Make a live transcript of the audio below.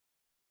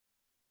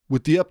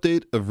With the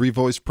update of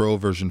Revoice Pro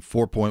version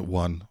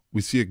 4.1,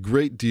 we see a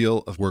great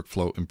deal of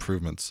workflow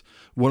improvements.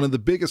 One of the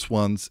biggest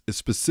ones is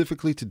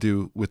specifically to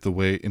do with the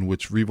way in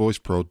which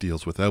Revoice Pro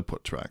deals with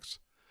output tracks.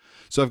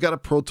 So I've got a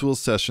Pro Tools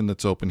session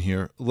that's open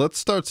here. Let's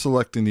start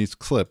selecting these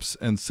clips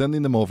and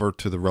sending them over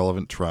to the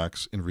relevant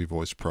tracks in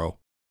Revoice Pro.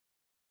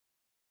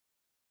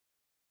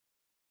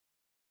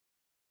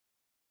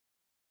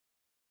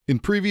 In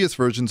previous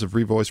versions of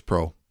Revoice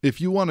Pro, if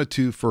you wanted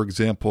to, for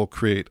example,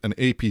 create an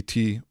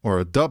APT or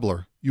a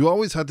doubler, you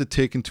always had to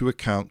take into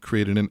account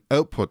creating an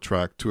output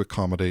track to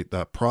accommodate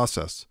that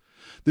process.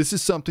 This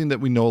is something that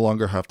we no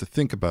longer have to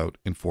think about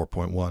in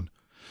 4.1.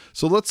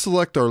 So let's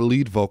select our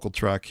lead vocal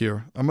track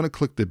here. I'm going to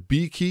click the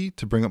B key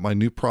to bring up my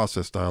new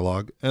process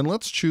dialog, and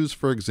let's choose,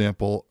 for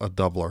example, a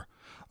doubler.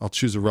 I'll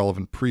choose a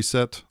relevant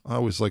preset. I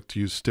always like to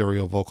use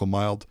stereo vocal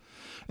mild.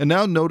 And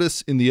now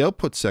notice in the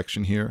output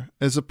section here,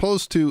 as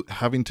opposed to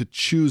having to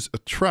choose a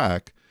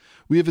track,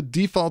 we have a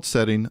default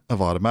setting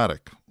of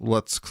automatic.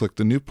 Let's click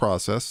the new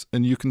process,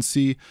 and you can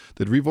see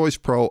that Revoice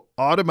Pro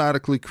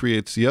automatically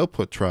creates the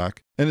output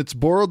track, and it's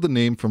borrowed the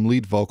name from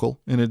lead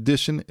vocal. In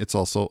addition, it's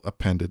also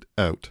appended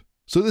out.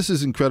 So this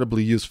is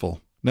incredibly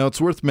useful. Now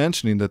it's worth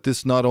mentioning that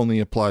this not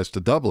only applies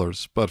to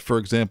doublers, but for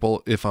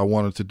example, if I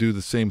wanted to do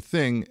the same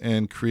thing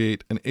and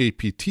create an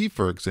APT,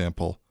 for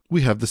example,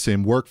 we have the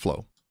same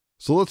workflow.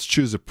 So let's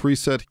choose a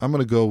preset. I'm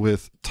going to go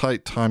with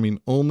tight timing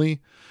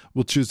only.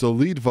 We'll choose the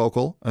lead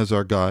vocal as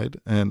our guide,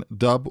 and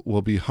dub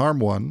will be harm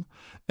 1.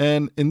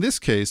 And in this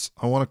case,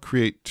 I want to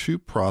create two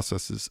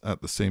processes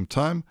at the same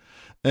time.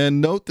 And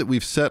note that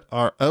we've set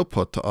our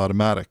output to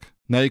automatic.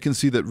 Now you can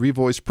see that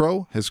Revoice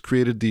Pro has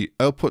created the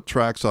output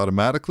tracks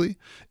automatically.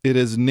 It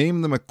has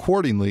named them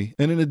accordingly.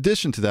 And in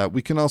addition to that,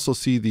 we can also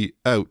see the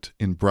out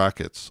in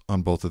brackets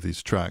on both of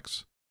these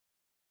tracks.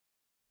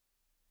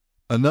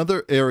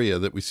 Another area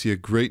that we see a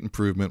great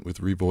improvement with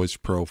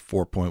Revoice Pro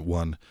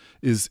 4.1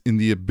 is in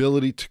the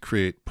ability to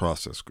create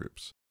process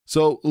groups.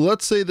 So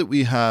let's say that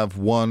we have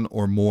one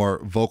or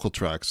more vocal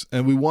tracks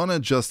and we want to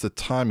adjust the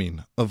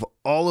timing of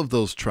all of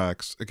those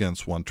tracks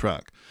against one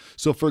track.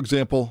 So for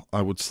example,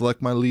 I would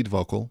select my lead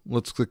vocal.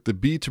 Let's click the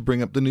B to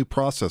bring up the new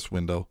process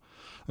window.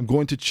 I'm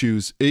going to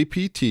choose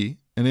APT,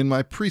 and in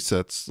my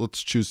presets,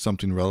 let's choose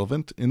something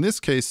relevant. In this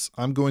case,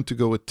 I'm going to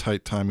go with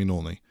tight timing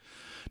only.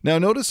 Now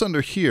notice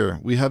under here,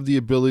 we have the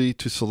ability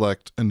to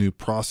select a new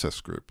process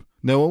group.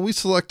 Now when we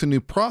select a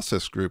new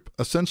process group,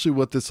 essentially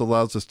what this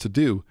allows us to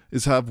do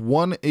is have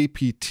one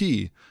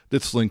APT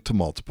that's linked to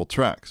multiple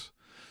tracks.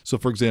 So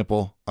for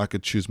example, I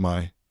could choose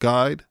my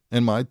guide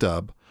and my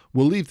dub.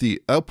 We'll leave the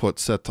output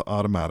set to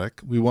automatic.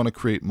 We want to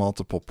create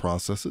multiple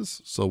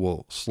processes, so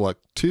we'll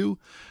select 2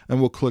 and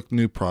we'll click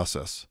new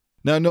process.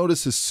 Now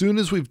notice as soon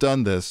as we've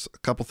done this, a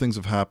couple things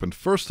have happened.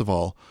 First of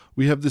all,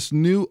 we have this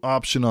new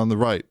option on the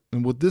right.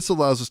 And what this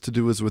allows us to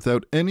do is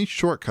without any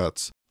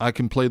shortcuts, I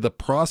can play the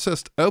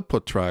processed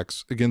output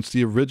tracks against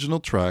the original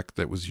track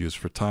that was used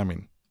for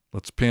timing.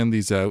 Let's pan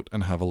these out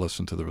and have a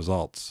listen to the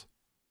results.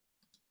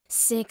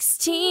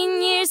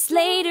 16 years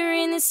later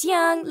and this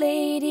young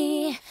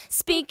lady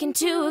speaking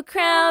to a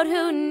crowd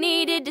who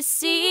needed to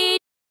see.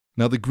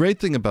 Now the great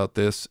thing about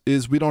this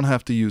is we don't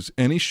have to use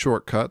any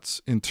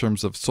shortcuts in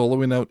terms of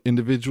soloing out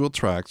individual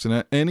tracks, and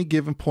at any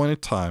given point in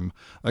time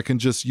I can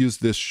just use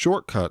this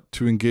shortcut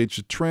to engage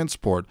the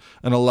transport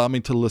and allow me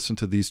to listen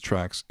to these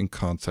tracks in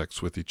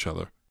context with each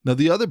other. Now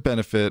the other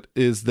benefit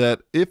is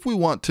that if we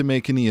want to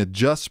make any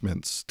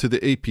adjustments to the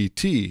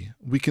APT,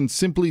 we can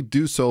simply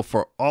do so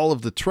for all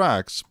of the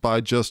tracks by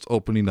just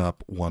opening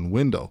up one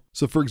window.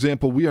 So for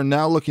example, we are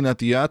now looking at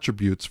the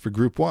attributes for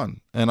group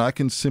 1, and I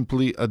can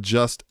simply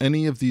adjust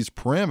any of these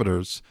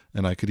parameters,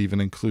 and I could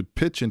even include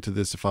pitch into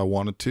this if I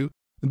wanted to.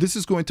 And this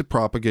is going to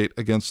propagate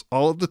against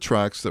all of the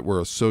tracks that were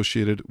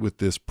associated with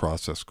this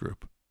process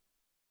group.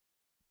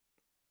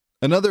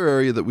 Another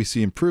area that we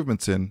see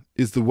improvements in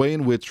is the way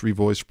in which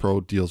Revoice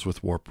Pro deals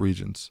with warp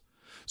regions.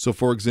 So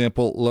for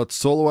example, let's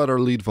solo out our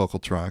lead vocal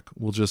track.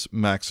 We'll just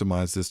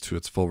maximize this to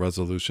its full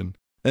resolution.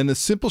 And the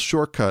simple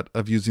shortcut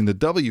of using the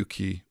W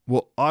key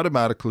will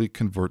automatically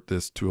convert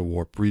this to a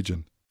warp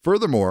region.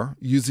 Furthermore,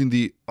 using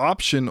the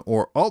Option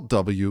or Alt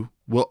W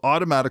will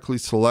automatically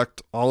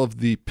select all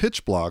of the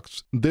pitch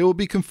blocks. They will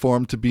be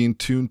conformed to being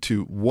tuned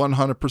to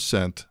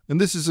 100%.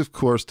 And this is of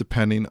course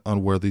depending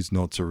on where these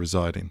notes are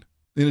residing.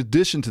 In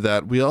addition to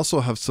that, we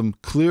also have some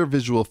clear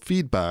visual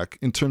feedback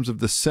in terms of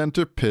the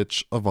center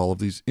pitch of all of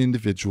these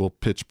individual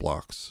pitch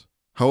blocks.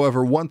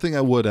 However, one thing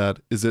I would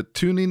add is that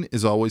tuning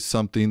is always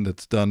something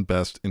that's done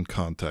best in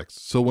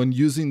context. So when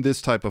using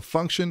this type of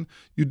function,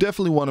 you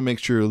definitely want to make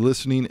sure you're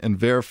listening and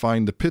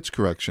verifying the pitch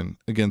correction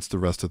against the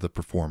rest of the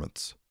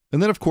performance.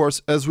 And then of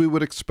course, as we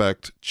would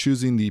expect,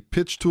 choosing the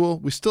pitch tool,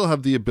 we still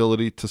have the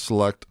ability to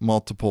select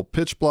multiple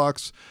pitch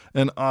blocks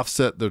and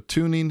offset their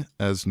tuning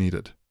as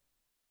needed.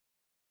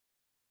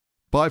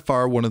 By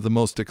far, one of the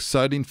most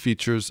exciting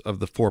features of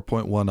the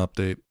 4.1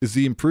 update is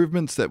the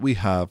improvements that we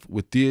have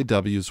with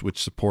DAWs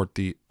which support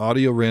the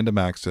Audio Random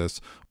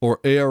Access or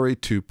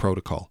ARA2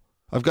 protocol.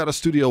 I've got a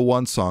Studio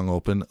One song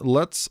open.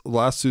 Let's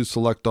lasso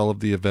select all of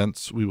the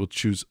events. We will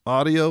choose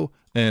audio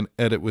and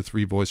edit with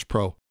Revoice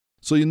Pro.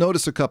 So you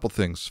notice a couple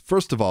things.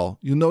 First of all,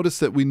 you notice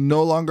that we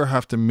no longer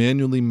have to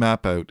manually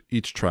map out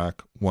each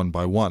track one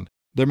by one.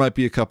 There might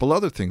be a couple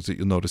other things that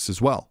you'll notice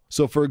as well.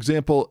 So for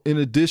example, in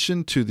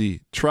addition to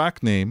the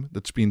track name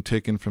that's being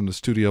taken from the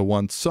Studio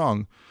One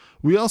song,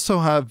 we also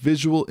have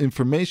visual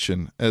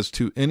information as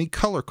to any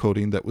color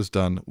coding that was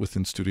done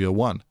within Studio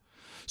One.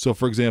 So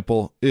for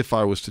example, if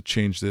I was to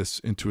change this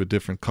into a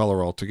different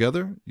color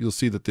altogether, you'll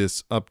see that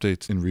this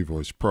updates in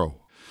Revoice Pro.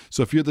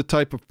 So if you're the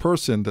type of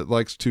person that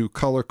likes to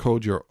color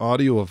code your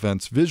audio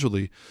events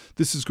visually,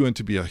 this is going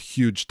to be a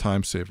huge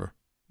time saver.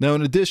 Now,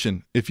 in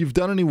addition, if you've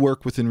done any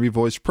work within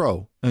Revoice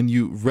Pro and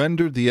you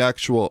rendered the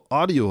actual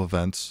audio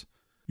events,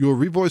 your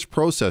Revoice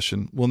Pro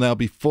session will now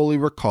be fully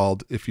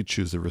recalled if you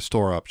choose the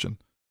restore option.